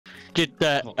Get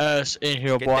that ass in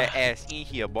here, Get boy. that ass in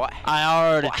here, boy. I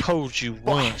already Boy. told you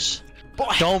once. Boy.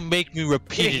 Don't make me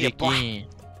repeat Get in it here, boy. again.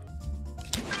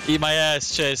 Eat my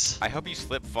ass, Chase. I hope you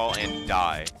slip, fall, and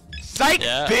die. Psych,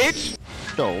 Yeah. bitch!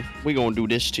 No, we gonna do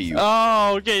this to you.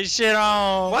 Oh, get shit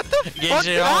on. What the Get fuck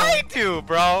shit did on. I do,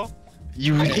 bro?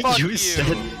 You Fuck you.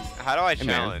 said. How do I Hey,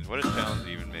 man. challenge? What does challenge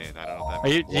even mean? I don't know what Are that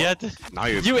you? means. You have to. Now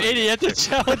you're. You idiot! You have to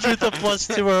challenge with a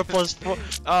 +2 or a +4.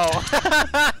 Oh.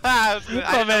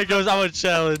 My man goes, I'm a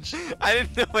challenge. I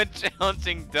didn't know what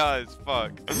challenging does.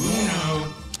 Fuck.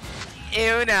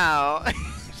 Uno.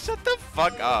 Shut the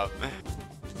fuck up.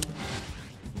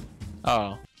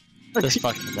 Oh. This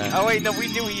fucking bad. Oh wait, no, we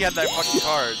knew he had that fucking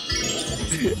card.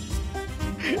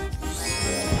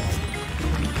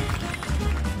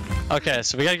 Okay,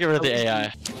 so we gotta get rid of the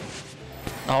AI.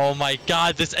 Oh my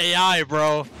god, this AI,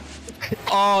 bro.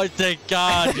 Oh, thank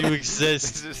God you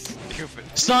exist. This is stupid.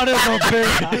 Son of a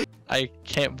bitch. I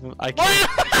can't. What?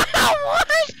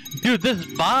 Dude, this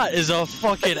bot is a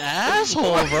fucking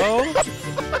asshole, bro. What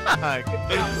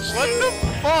the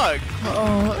fuck?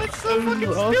 Oh, That's so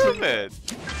fucking stupid.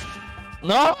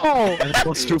 No.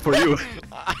 +2 for you.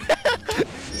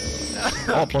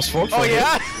 Oh, +4 for Oh you.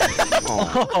 yeah?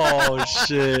 Oh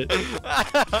shit.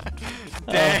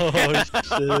 Damn. Oh shit.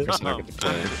 Chris not gonna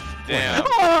play. Damn.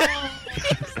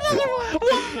 He's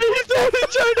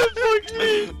trying to fuck me.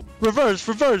 Reverse,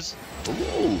 reverse.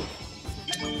 Ooh.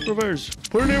 Reverse.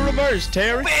 Put it in reverse,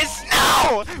 Terry. Miss,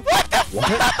 no! What the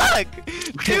fuck?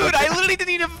 Dude, I literally didn't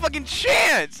even have a fucking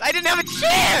chance! I didn't have a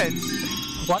chance!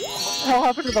 What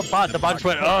happened to the bot? The bot just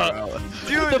went,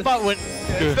 Dude, The bot went.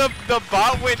 the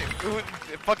bot went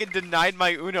fucking denied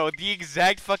my Uno the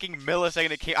exact fucking millisecond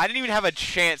it came. I didn't even have a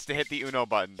chance to hit the Uno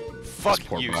button. Fuck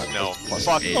poor you, bot. Snow. That's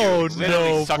Fuck +8. you. Oh,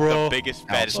 Literally no, sucked bro. the biggest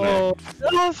fattest Oh,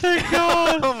 oh, thank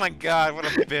God. Oh my god, what a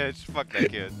bitch. Fuck that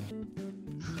kid.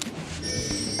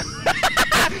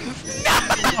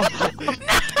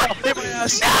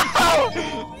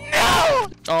 No! No!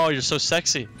 Oh, you're so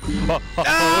sexy. Oh,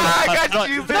 Ah, I got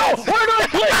you, bitch! Where do I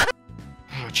click?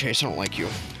 Oh, Chase, I don't like you.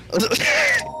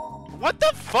 What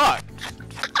the fuck?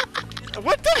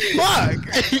 What the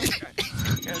fuck?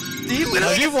 He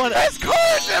literally You gets won- the best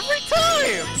cards every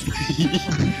time!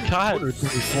 God.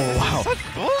 Wow. Such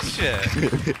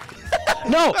bullshit!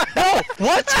 No, no,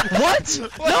 what? What?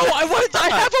 No, I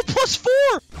have a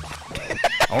 +4.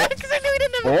 Oh. Because I knew he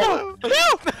didn't have a Oh. No,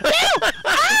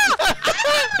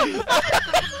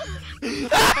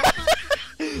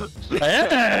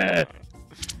 Eh.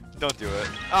 Don't do it.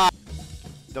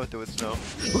 Don't do it, Snow.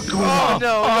 Oh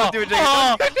no, don't do it, Jake.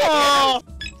 Oh.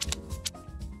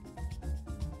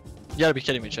 You gotta be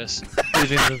kidding me, Chess. You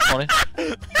think this is funny?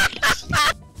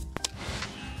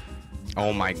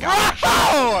 Oh my gosh.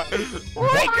 Oh!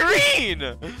 Why green?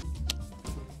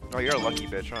 Oh, you're a lucky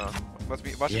bitch, huh? Must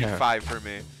be Yeah. 5 for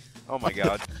me. Oh my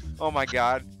god. Oh my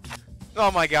god. Oh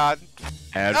my god.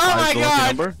 Add Oh 5 my to the God.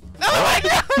 number. Oh my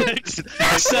god!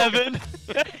 6, 7,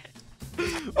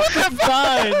 What the 9.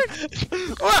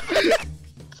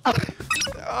 fuck?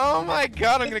 Oh my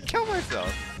god, I'm gonna kill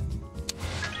myself.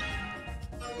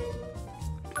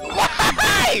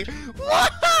 Why?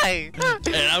 Why?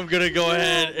 And I'm gonna go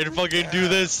ahead and fucking do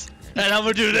this. And I'm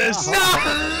gonna do this. No!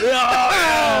 Oh,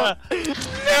 yeah.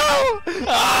 No! Oh,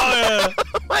 yeah. Oh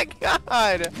my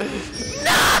god! No!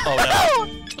 Oh, no.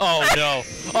 Oh no!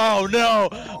 Oh no!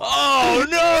 Oh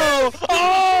no!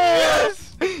 Oh!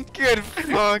 Yes! Good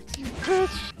fuck, you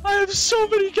bitch! I have so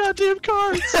many goddamn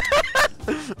cards!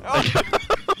 Oh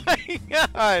my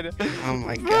god! Oh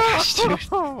my gosh, dude.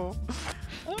 No!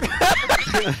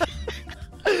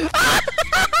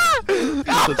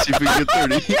 Let's see if we can get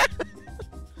 30.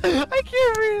 I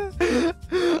can't breathe!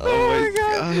 Oh my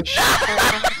gosh.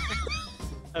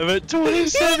 I'm at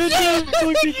 27 damn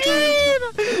fucking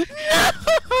cards!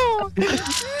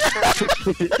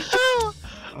 No!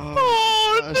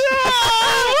 Oh no!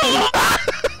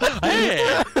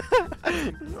 Hey!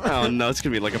 Oh no, it's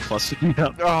gonna be like a plus.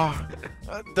 Oh,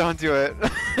 don't do it.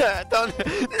 Don't.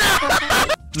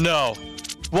 No.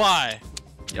 Why?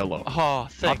 Yellow. Oh,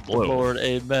 thank Not the blue. Lord,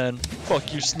 amen.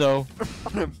 Fuck you, Snow.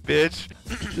 Bitch.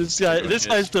 This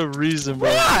guy's the reason, bro.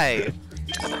 Why?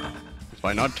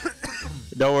 Why not?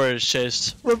 No worries,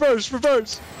 Chase. Reverse,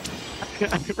 reverse!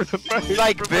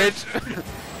 Like, bitch.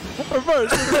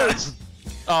 Reverse, reverse!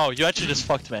 Oh, you actually just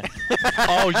fucked me.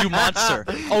 Oh, you monster.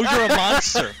 Oh, you're a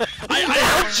monster. I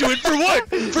helped you in for what?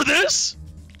 For this?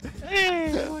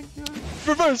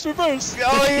 Reverse, reverse.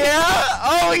 Oh yeah!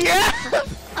 Oh yeah!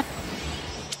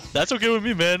 That's okay with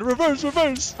me, man. Reverse,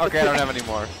 reverse. Okay, I don't have any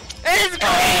more. It's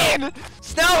green!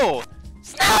 Snow!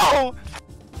 Snow!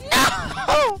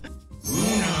 No!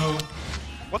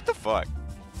 What the fuck?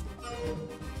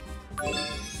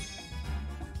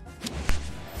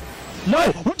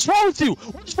 No! What's wrong with you?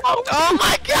 What's wrong with Oh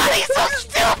my god, he's so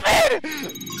stupid!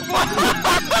 Why?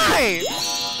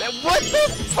 What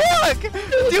the fuck?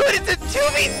 Dude, it's a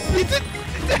 2v...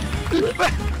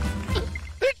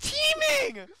 They're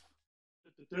teaming!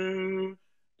 Do,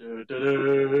 do, do,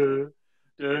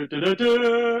 do, do, do, do,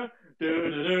 do,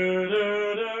 do, do, do.